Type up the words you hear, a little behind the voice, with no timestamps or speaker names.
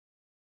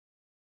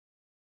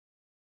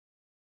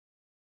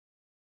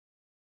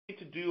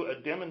to do a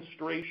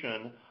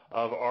demonstration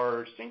of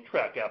our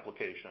Synctrak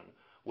application,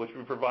 which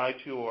we provide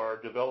to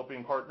our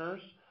developing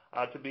partners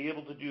to be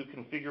able to do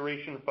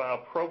configuration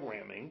file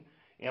programming.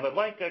 And I'd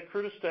like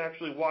Curtis to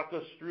actually walk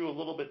us through a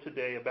little bit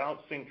today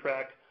about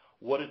Synctrak,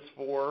 what it's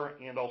for,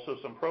 and also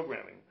some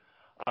programming.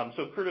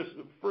 So Curtis,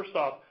 first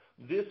off,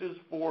 this is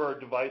for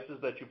devices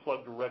that you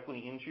plug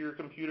directly into your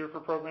computer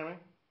for programming?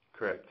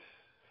 Correct.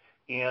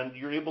 And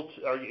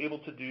are you able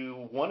to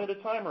do one at a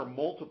time or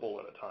multiple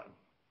at a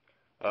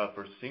time?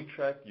 For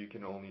Synctrak, you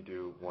can only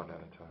do one at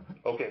a time.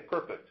 Okay,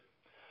 perfect.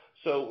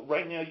 So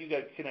right now you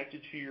got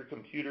connected to your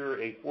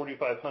computer a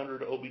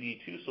 4500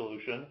 OBD2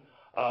 solution.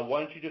 Why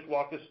don't you just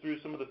walk us through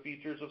some of the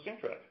features of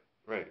Synctrak?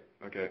 Right.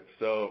 Okay.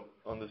 So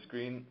on the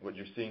screen, what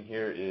you're seeing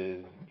here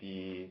is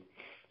the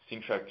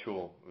Synctrak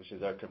tool, which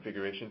is our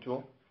configuration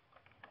tool.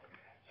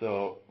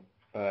 So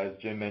as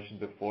Jim mentioned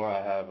before,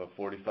 I have a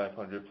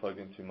 4500 plugged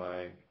into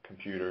my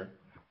computer,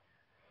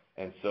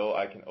 and so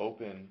I can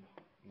open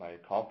my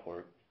COM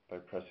port by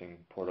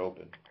pressing port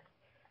open.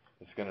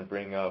 It's going to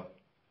bring up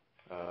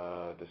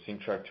the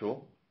Synctrak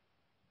tool,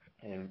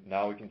 and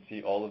now we can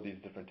see all of these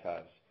different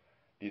tabs.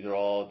 These are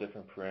all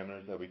different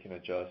parameters that we can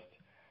adjust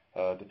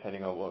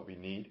depending on what we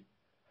need.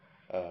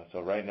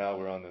 So right now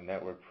we're on the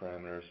network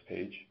parameters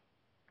page.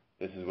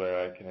 This is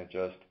where I can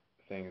adjust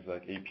things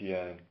like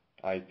APN,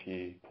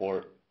 IP,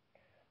 port,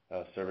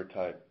 server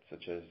type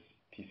such as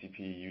TCP,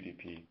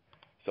 UDP.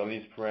 Some of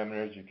these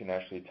parameters you can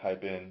actually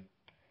type in,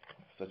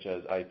 such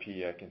as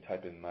IP. I can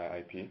type in my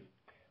IP.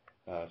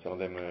 Some of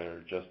them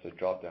are just a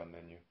drop-down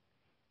menu.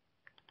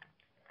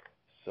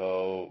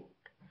 So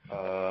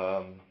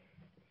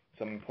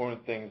some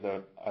important things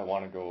that I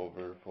want to go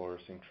over for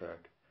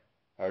Synctrak.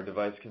 Our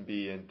device can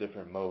be in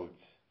different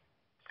modes.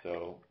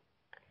 So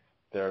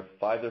there are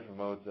 5 different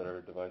modes that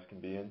our device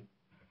can be in.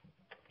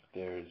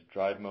 There's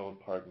drive mode,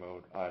 park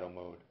mode, idle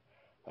mode,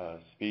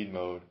 speed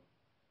mode,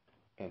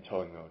 and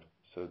towing mode.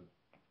 So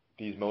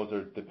these modes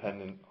are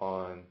dependent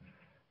on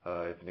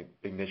if an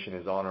ignition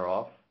is on or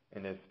off,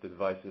 and if the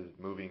device is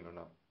moving or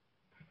not.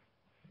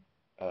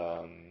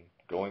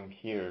 Going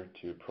here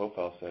to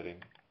profile setting,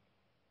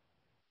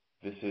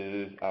 this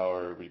is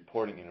our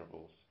reporting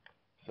intervals.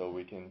 So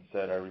we can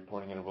set our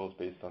reporting intervals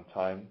based on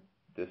time,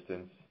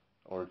 distance,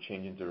 or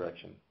change in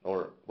direction,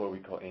 or what we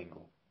call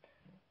angle.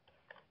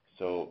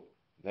 So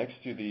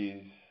next to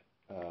these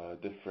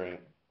different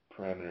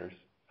parameters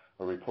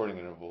or reporting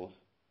intervals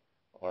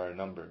are a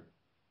number.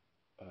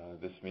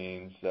 This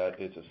means that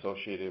it's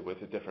associated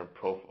with a different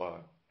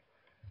profile.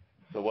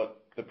 So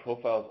what the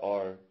profiles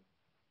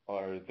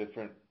are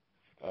different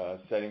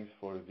settings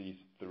for these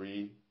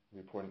 3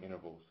 reporting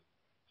intervals.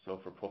 So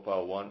for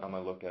profile 1, I'm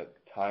going to look at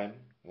time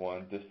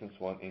 1, distance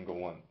 1, angle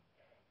 1.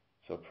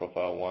 So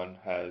profile 1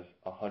 has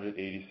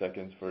 180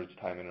 seconds for its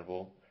time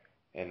interval,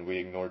 and we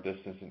ignore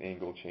distance and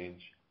angle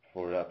change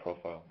for that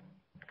profile.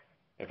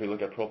 If we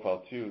look at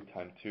profile 2,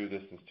 time 2,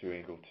 distance 2,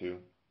 angle 2,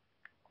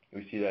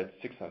 we see that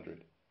it's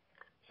 600.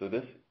 So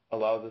this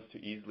allows us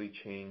to easily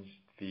change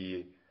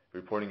the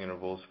reporting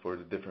intervals for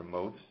the different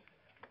modes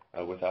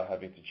without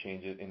having to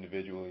change it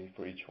individually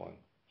for each one.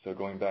 So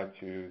going back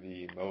to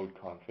the mode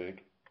config,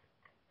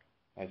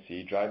 I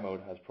see drive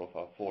mode has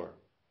profile 4.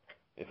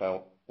 If I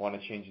want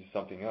to change it to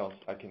something else,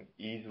 I can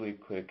easily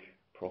click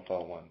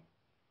profile 1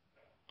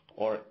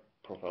 or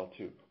profile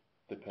 2,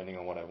 depending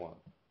on what I want.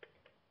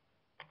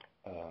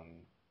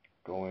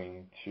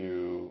 Going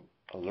to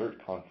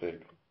alert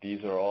config,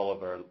 these are all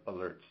of our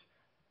alerts.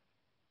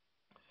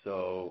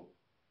 So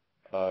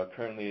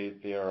currently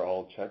they are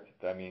all checked.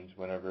 That means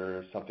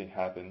whenever something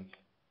happens,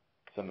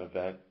 some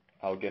event,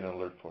 I'll get an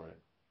alert for it.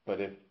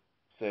 But if,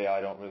 say,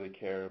 I don't really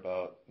care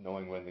about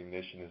knowing when the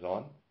ignition is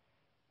on,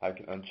 I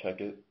can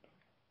uncheck it,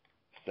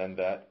 send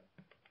that,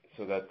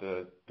 so that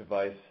the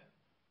device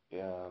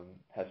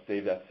has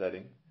saved that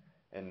setting,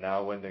 and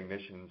now when the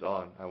ignition is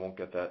on, I won't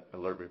get that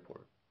alert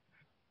report.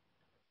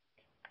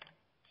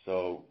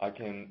 So I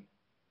can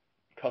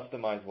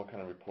customize what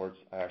kind of reports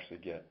I actually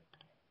get.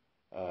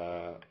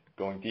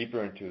 Going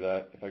deeper into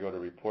that, if I go to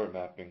report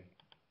mapping,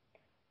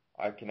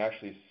 I can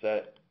actually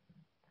set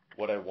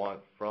what I want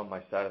from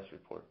my status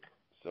report.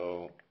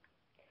 So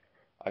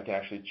I can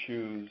actually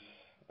choose,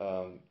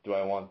 do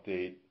I want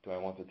date, do I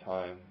want the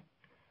time.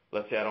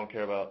 Let's say I don't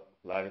care about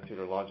latitude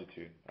or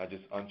longitude. I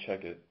just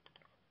uncheck it,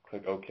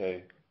 click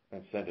OK,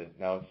 and send it.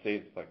 Now it's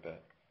saved like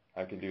that.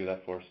 I can do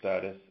that for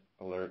status,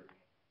 alert,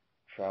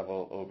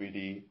 travel,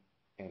 OBD,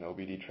 and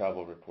OBD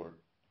travel report.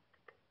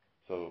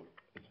 So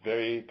it's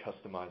very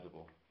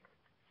customizable.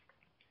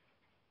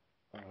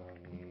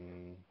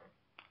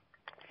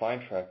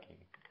 Fine tracking.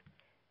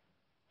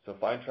 So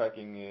fine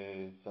tracking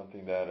is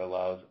something that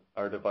allows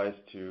our device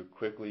to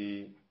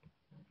quickly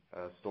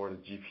store the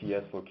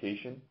GPS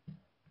location,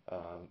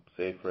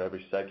 say for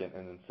every second,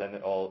 and then send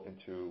it all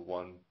into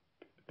one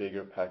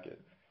bigger packet.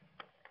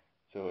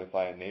 So if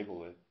I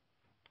enable it,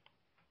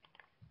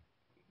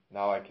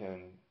 now I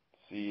can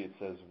see it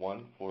says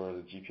 1 for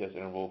the GPS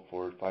interval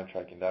for fine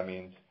tracking. That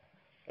means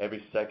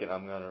every second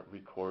I'm going to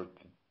record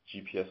the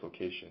GPS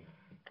location.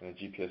 And the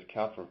GPS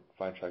count for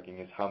fine tracking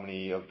is how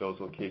many of those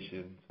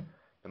locations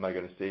am I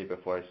going to save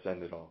before I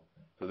send it all.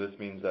 So this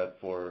means that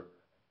for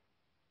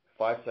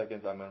 5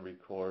 seconds, I'm going to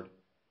record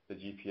the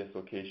GPS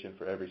location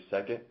for every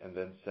second and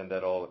then send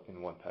that all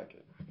in one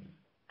packet.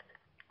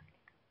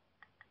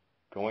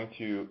 Going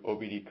to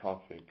OBD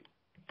config.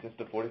 Since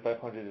the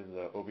 4500 is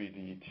an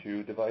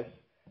OBD2 device,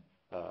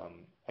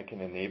 I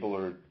can enable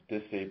or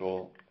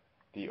disable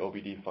the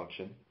OBD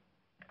function.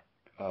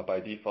 By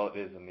default,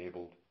 it is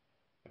enabled.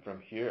 And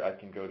from here, I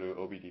can go to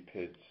OBD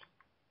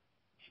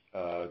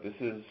PIDs. This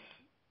is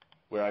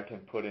where I can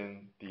put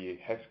in the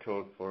hex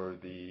code for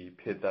the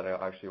PID that I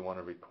actually want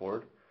to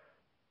record.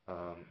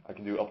 I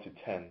can do up to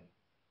 10.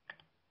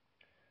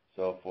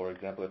 So for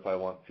example, if I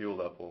want fuel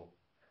level,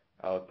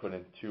 I would put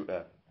in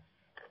 2F,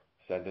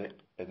 send it,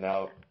 and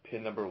now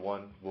pin number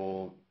 1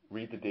 will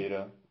read the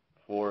data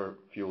for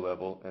fuel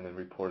level and then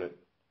report it,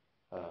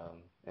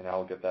 and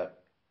I'll get that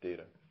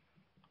data.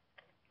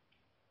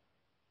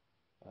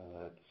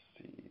 Let's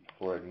see,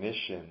 for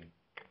ignition,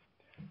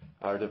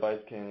 our device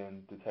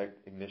can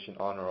detect ignition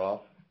on or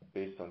off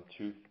based on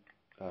 2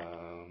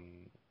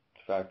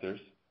 factors.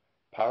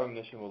 Power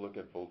ignition will look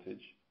at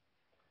voltage,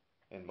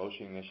 and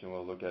motion ignition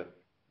will look at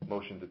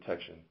motion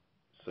detection.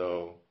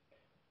 So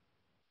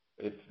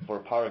if for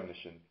power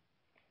ignition,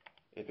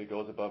 if it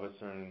goes above a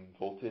certain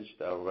voltage,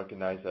 that will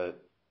recognize that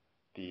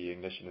the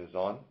ignition is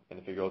on, and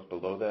if it goes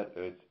below that,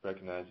 it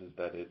recognizes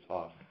that it's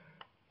off.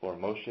 For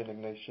motion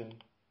ignition,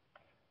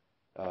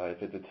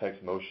 if it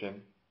detects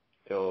motion,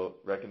 it'll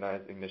recognize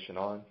ignition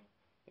on.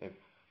 If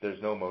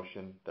there's no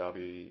motion, that'll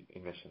be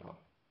ignition off.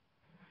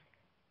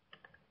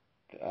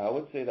 I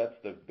would say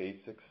that's the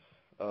basics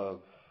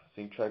of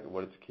Synctrak and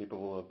what it's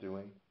capable of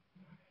doing.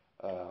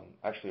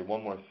 Actually,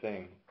 one more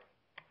thing.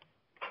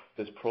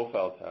 This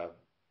profile tab,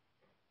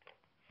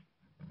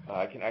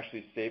 I can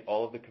actually save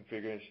all of the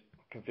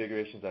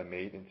configurations I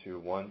made into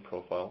one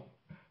profile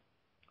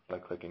by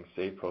clicking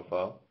Save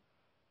Profile.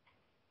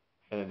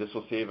 And this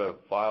will save a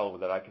file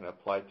that I can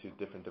apply to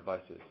different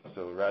devices.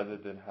 So rather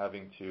than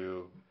having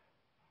to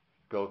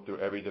go through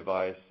every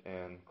device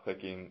and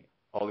clicking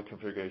all the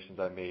configurations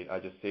I made, I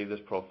just save this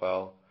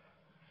profile,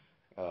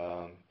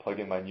 plug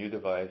in my new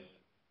device,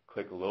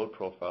 click Load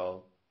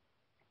Profile,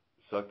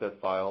 select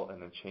that file,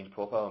 and then change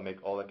profile and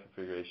make all the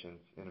configurations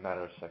in a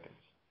matter of seconds.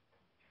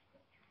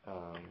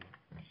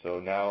 So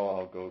now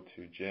I'll go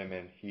to Jim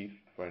and Heath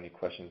for any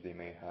questions they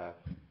may have.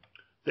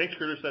 Thanks,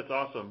 Curtis. That's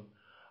awesome.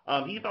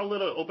 Heath, I'll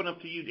open up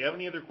to you. Do you have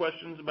any other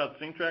questions about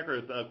Synctrak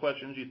or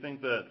questions you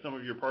think that some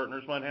of your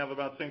partners might have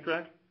about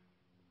Synctrak?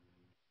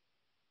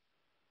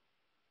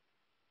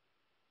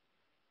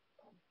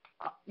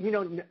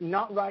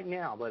 Not right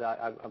now, but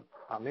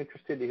I'm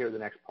interested to hear the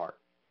next part.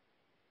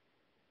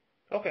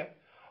 Okay.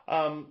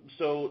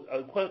 So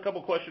a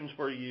couple questions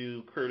for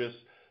you, Curtis.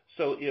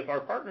 So if our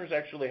partners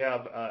actually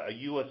have a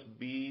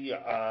USB,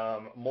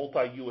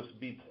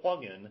 multi-USB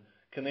plugin,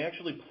 can they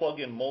actually plug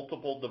in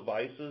multiple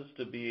devices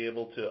to be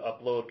able to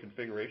upload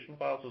configuration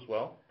files as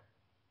well?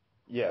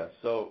 Yeah,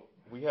 so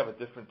we have a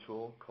different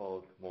tool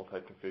called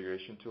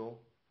multi-configuration tool.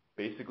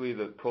 Basically,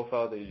 the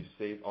profile that you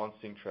save on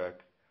Synctrak,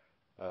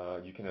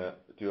 you can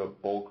do a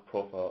bulk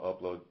profile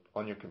upload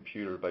on your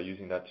computer by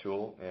using that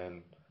tool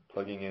and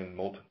plugging in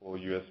multiple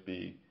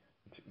USB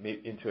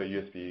into a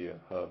USB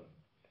hub.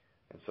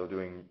 And so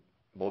doing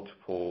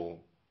multiple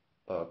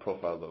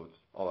profile loads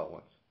all at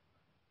once.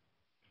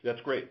 That's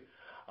great.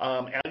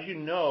 As you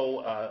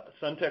know,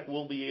 Suntech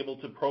will be able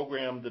to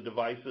program the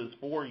devices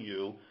for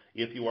you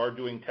if you are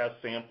doing test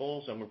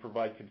samples, and we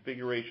provide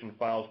configuration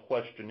files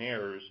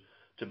questionnaires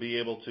to be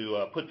able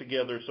to put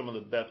together some of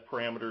the best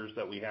parameters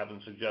that we have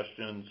and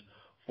suggestions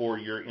for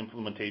your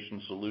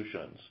implementation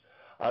solutions.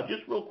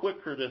 Just real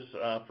quick, Curtis,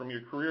 from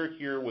your career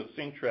here with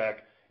Synctrak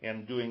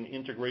and doing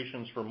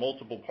integrations for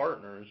multiple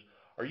partners,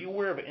 are you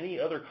aware of any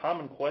other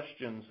common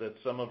questions that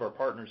some of our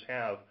partners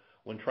have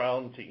when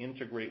trying to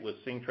integrate with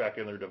Synctrak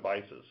and their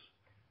devices?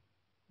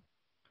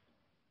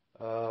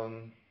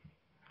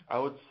 I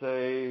would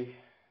say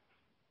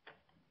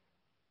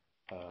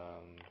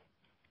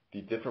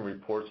the different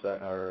reports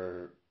that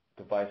our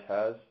device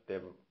has, they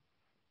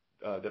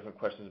have different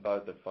questions about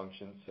it, the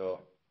functions, so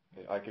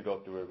I could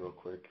go through it real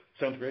quick.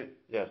 Sounds great.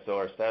 Yeah, so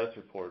our status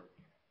report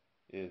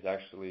is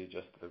actually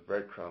just a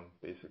breadcrumb,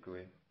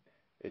 basically.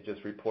 It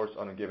just reports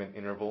on a given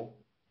interval,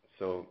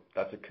 so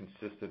that's a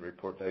consistent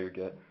report that you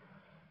get.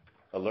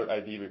 Alert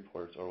ID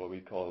reports, or what we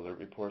call alert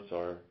reports,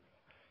 are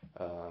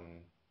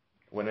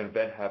when an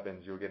event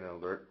happens, you'll get an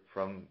alert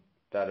from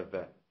that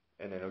event,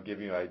 and then it'll give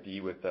you an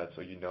ID with that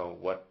so you know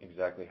what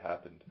exactly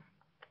happened.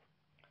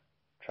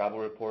 Travel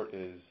report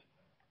is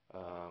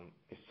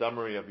a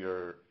summary of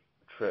your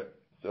trip.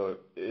 So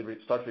it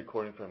starts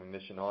recording from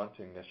ignition on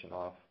to ignition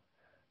off.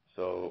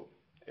 So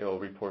it'll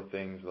report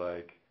things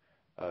like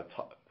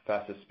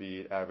fastest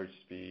speed, average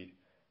speed,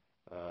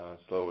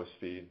 slowest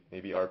speed,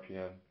 maybe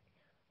RPM,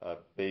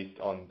 based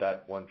on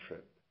that one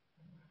trip.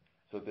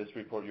 So this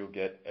report you'll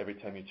get every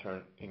time you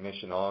turn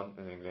ignition on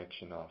and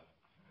ignition off.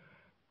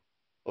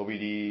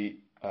 OBD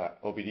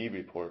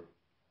report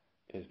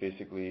is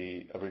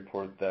basically a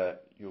report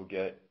that you'll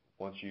get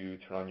once you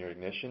turn on your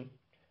ignition,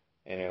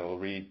 and it will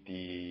read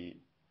the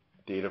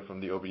data from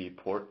the OBD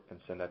port and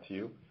send that to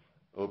you.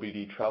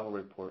 OBD travel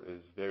report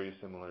is very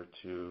similar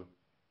to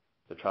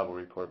the travel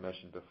report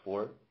mentioned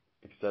before,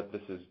 except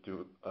this is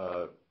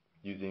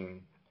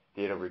using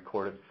data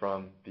recorded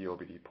from the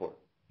OBD port.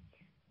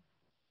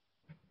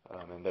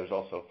 And there's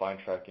also fine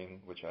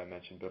tracking, which I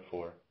mentioned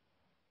before.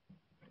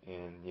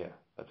 And yeah,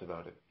 that's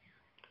about it.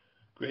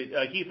 Great.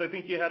 Heath, I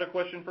think you had a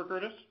question for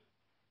Curtis?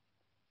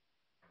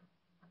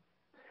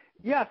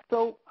 Yeah.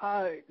 So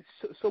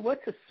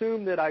let's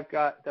assume that I've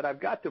got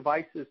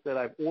devices that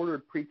I've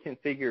ordered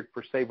pre-configured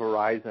for, say,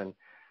 Verizon,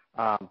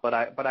 but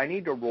I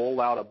need to roll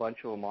out a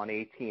bunch of them on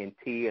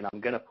AT&T, and I'm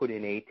going to put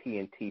in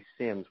AT&T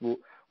SIMs. Will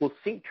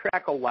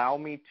Synctrak allow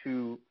me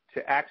to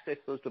access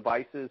those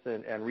devices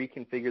and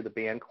reconfigure the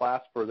band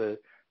class for the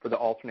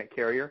alternate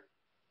carrier?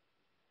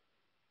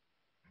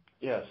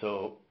 Yeah,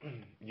 so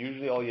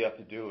usually all you have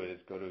to do is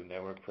go to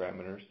network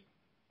parameters,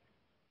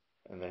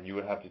 and then you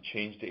would have to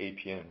change the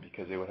APN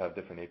because they would have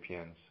different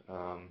APNs.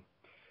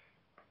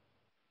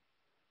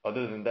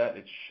 Other than that,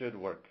 it should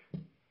work.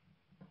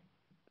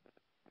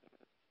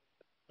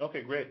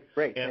 Okay, great.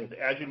 Great. And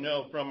thanks. as you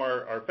know from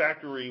our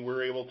factory,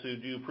 we're able to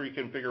do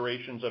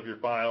pre-configurations of your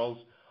files,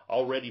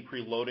 already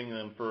preloading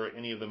them for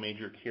any of the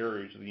major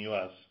carriers in the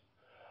U.S.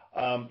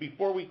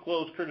 Before we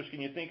close, Curtis,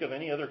 can you think of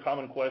any other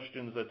common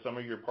questions that some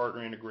of your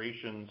partner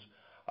integrations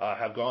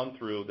have gone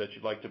through that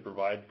you'd like to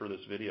provide for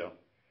this video?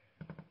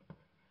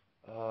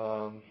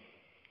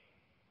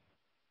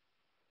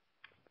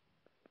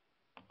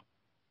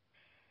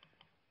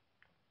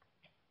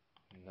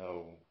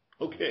 No.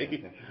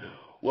 Okay.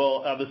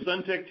 Well, the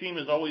Suntech team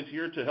is always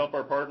here to help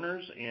our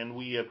partners, and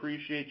we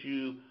appreciate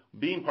you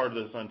being part of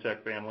the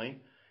Suntech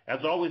family. As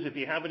always, if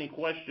you have any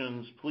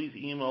questions, please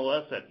email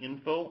us at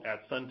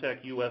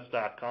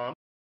info@suntechus.com.